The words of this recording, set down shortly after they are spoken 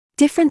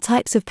Different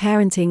types of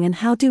parenting and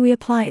how do we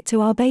apply it to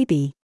our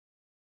baby?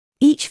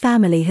 Each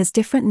family has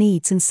different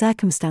needs and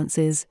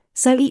circumstances,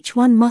 so each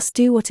one must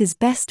do what is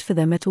best for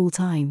them at all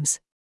times.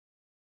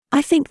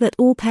 I think that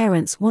all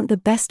parents want the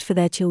best for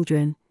their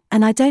children,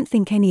 and I don't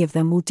think any of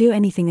them will do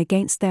anything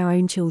against their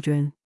own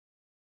children.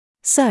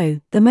 So,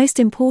 the most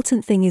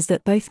important thing is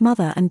that both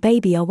mother and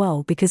baby are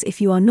well, because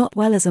if you are not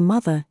well as a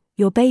mother,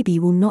 your baby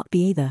will not be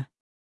either.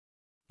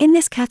 In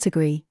this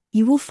category,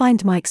 you will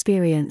find my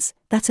experience,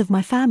 that of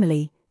my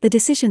family, the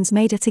decisions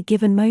made at a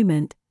given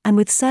moment, and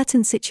with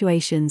certain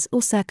situations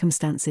or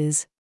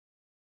circumstances.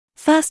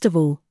 First of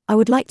all, I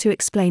would like to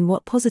explain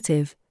what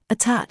positive,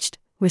 attached,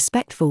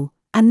 respectful,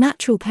 and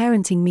natural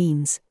parenting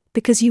means,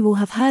 because you will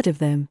have heard of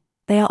them.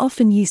 They are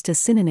often used as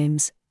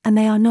synonyms, and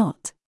they are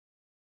not.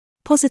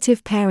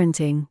 Positive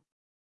parenting.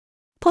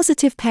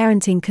 Positive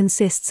parenting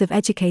consists of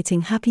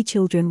educating happy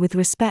children with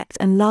respect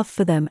and love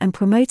for them and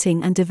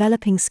promoting and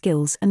developing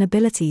skills and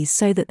abilities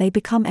so that they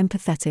become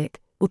empathetic,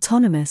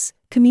 autonomous,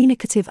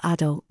 communicative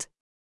adult.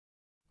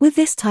 With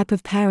this type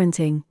of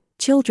parenting,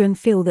 children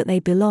feel that they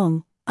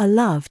belong, are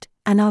loved,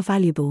 and are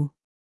valuable.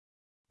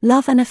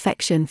 Love and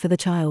affection for the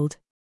child.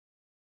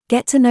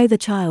 Get to know the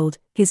child,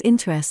 his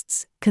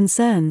interests,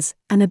 concerns,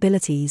 and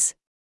abilities.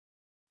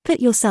 Put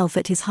yourself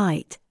at his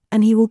height,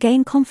 and he will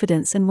gain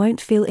confidence and won't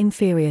feel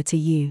inferior to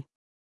you.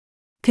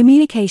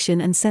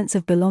 Communication and sense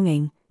of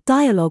belonging,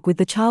 dialogue with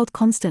the child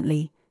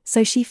constantly,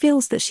 so she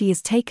feels that she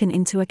is taken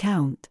into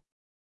account.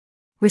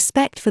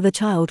 Respect for the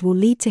child will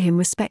lead to him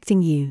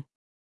respecting you.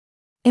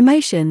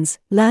 Emotions,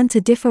 learn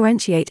to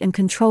differentiate and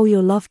control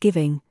your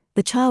love-giving,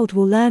 the child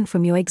will learn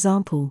from your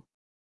example.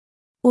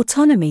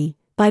 Autonomy,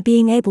 by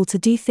being able to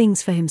do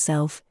things for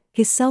himself,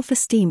 his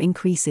self-esteem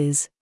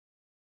increases.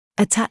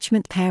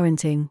 Attachment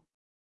parenting.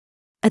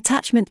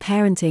 Attachment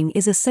parenting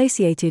is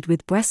associated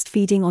with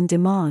breastfeeding on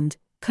demand,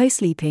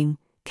 co-sleeping,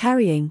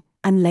 carrying,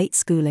 and late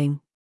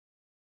schooling.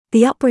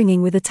 The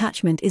upbringing with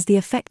attachment is the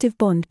affective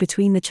bond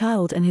between the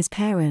child and his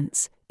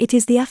parents. It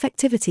is the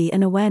affectivity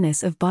and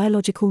awareness of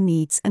biological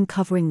needs and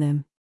covering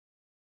them.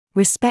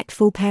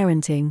 Respectful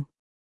parenting.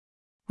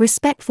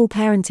 Respectful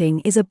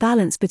parenting is a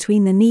balance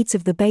between the needs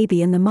of the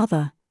baby and the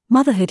mother.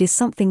 Motherhood is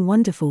something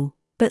wonderful,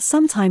 but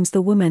sometimes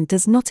the woman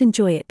does not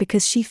enjoy it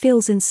because she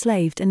feels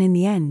enslaved, and in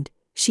the end,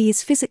 she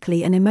is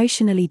physically and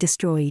emotionally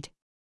destroyed.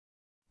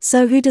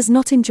 So who does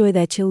not enjoy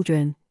their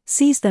children,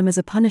 sees them as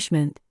a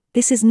punishment?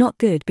 This is not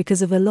good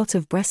because of a lot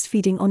of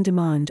breastfeeding on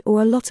demand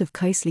or a lot of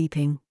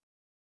co-sleeping.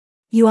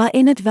 You are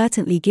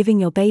inadvertently giving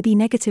your baby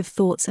negative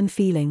thoughts and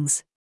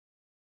feelings.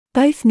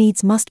 Both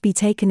needs must be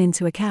taken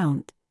into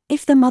account.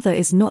 If the mother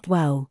is not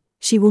well,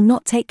 she will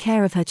not take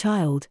care of her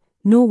child,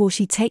 nor will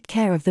she take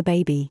care of the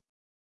baby.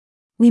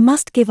 We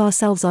must give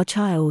ourselves our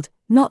child,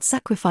 not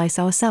sacrifice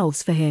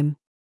ourselves for him.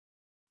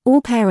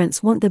 All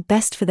parents want the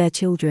best for their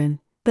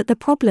children, but the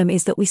problem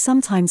is that we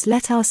sometimes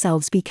let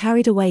ourselves be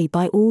carried away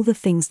by all the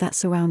things that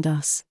surround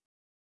us.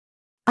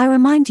 I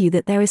remind you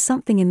that there is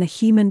something in the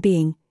human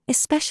being,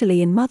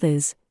 especially in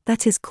mothers,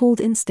 that is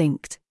called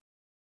instinct.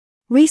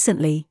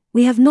 Recently,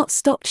 we have not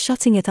stopped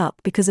shutting it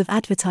up because of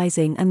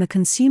advertising and the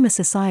consumer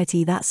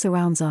society that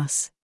surrounds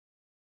us.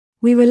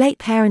 We relate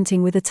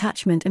parenting with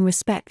attachment and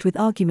respect with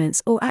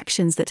arguments or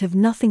actions that have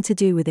nothing to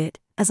do with it.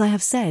 As I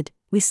have said,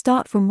 we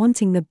start from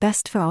wanting the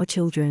best for our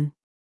children.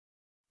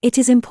 It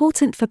is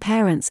important for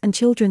parents and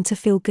children to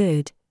feel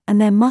good,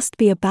 and there must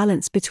be a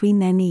balance between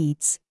their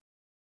needs.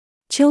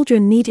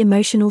 Children need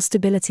emotional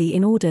stability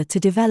in order to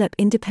develop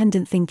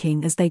independent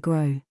thinking as they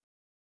grow.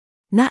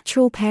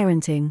 Natural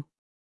parenting.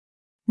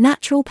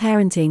 Natural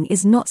parenting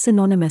is not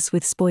synonymous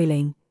with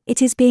spoiling.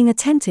 It is being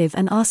attentive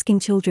and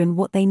asking children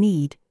what they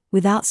need,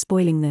 without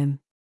spoiling them.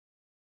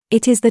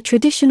 It is the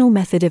traditional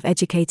method of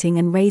educating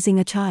and raising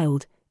a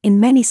child. In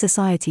many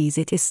societies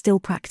it is still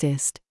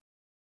practiced.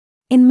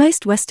 In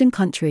most Western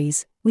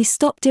countries, we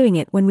stop doing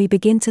it when we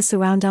begin to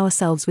surround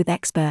ourselves with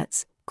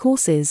experts,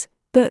 courses,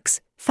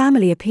 books,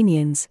 family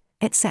opinions,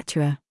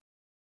 etc.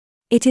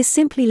 It is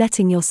simply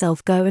letting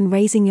yourself go and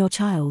raising your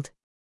child.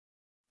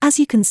 As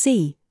you can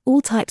see,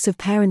 all types of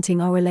parenting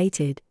are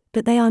related,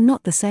 but they are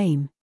not the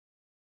same.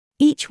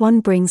 Each one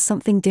brings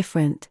something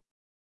different.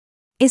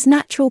 Is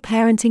natural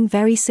parenting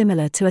very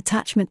similar to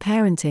attachment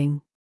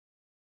parenting?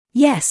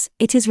 Yes,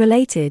 it is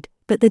related,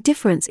 but the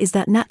difference is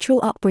that natural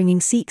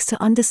upbringing seeks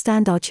to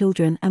understand our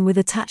children and with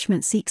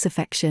attachment seeks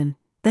affection.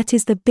 That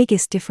is the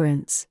biggest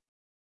difference.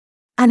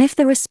 And if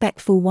the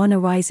respectful one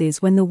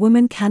arises when the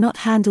woman cannot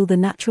handle the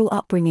natural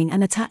upbringing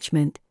and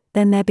attachment,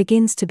 then there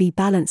begins to be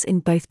balance in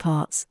both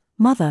parts,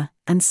 mother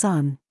and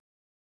son.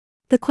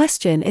 The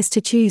question is to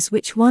choose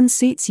which one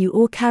suits you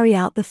or carry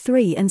out the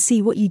three and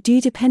see what you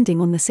do depending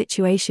on the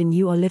situation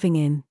you are living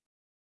in.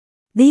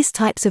 These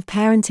types of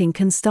parenting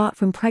can start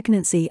from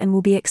pregnancy and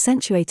will be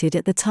accentuated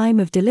at the time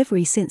of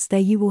delivery, since there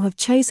you will have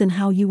chosen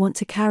how you want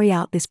to carry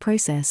out this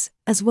process,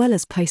 as well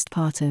as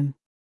postpartum.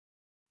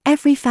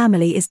 Every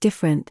family is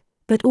different,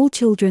 but all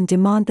children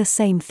demand the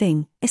same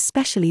thing,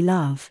 especially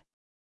love.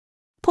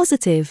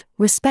 Positive,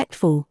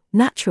 respectful,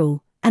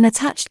 natural, And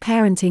attached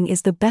parenting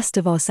is the best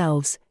of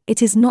ourselves.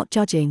 It is not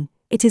judging,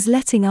 it is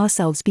letting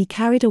ourselves be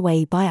carried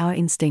away by our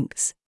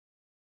instincts.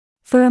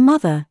 For a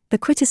mother, the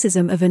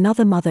criticism of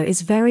another mother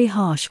is very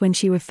harsh when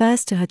she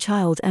refers to her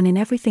child and in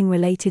everything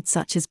related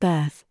such as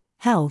birth,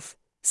 health,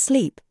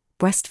 sleep,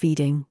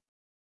 breastfeeding.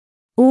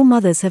 All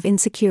mothers have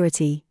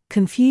insecurity,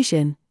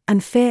 confusion,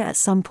 and fear at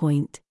some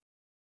point.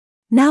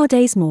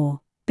 Nowadays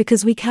more,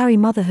 because we carry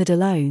motherhood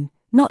alone,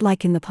 not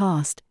like in the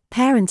past.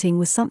 Parenting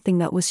was something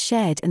that was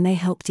shared and they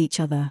helped each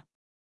other.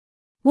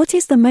 What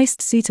is the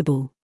most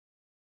suitable?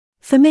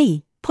 For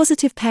me,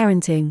 positive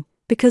parenting,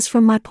 because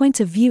from my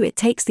point of view it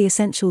takes the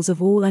essentials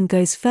of all and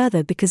goes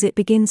further because it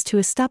begins to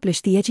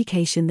establish the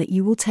education that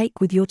you will take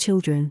with your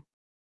children.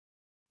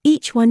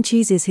 Each one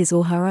chooses his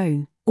or her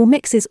own, or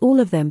mixes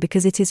all of them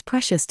because it is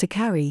precious to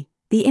carry,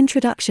 the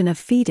introduction of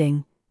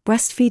feeding,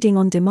 breastfeeding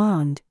on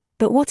demand,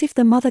 but what if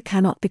the mother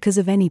cannot because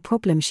of any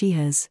problem she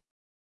has?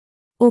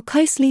 Or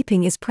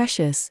co-sleeping is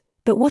precious,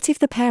 but what if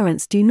the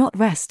parents do not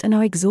rest and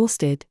are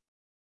exhausted?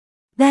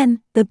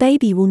 Then, the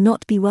baby will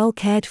not be well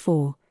cared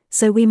for,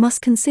 so we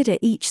must consider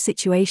each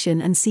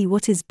situation and see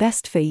what is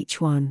best for each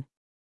one.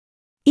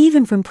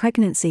 Even from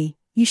pregnancy,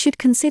 you should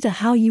consider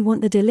how you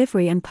want the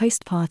delivery and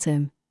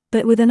postpartum,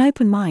 but with an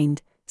open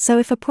mind, so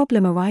if a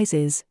problem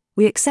arises,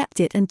 we accept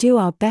it and do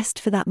our best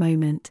for that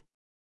moment.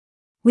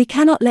 We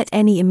cannot let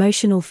any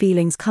emotional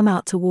feelings come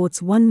out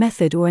towards one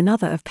method or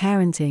another of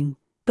parenting,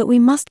 but we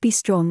must be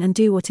strong and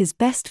do what is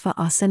best for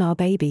us and our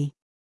baby.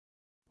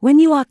 When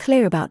you are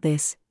clear about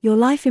this, your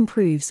life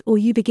improves or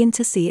you begin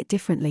to see it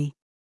differently.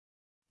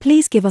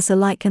 Please give us a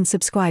like and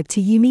subscribe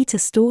to Umita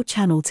Store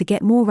channel to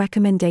get more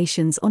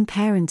recommendations on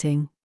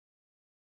parenting.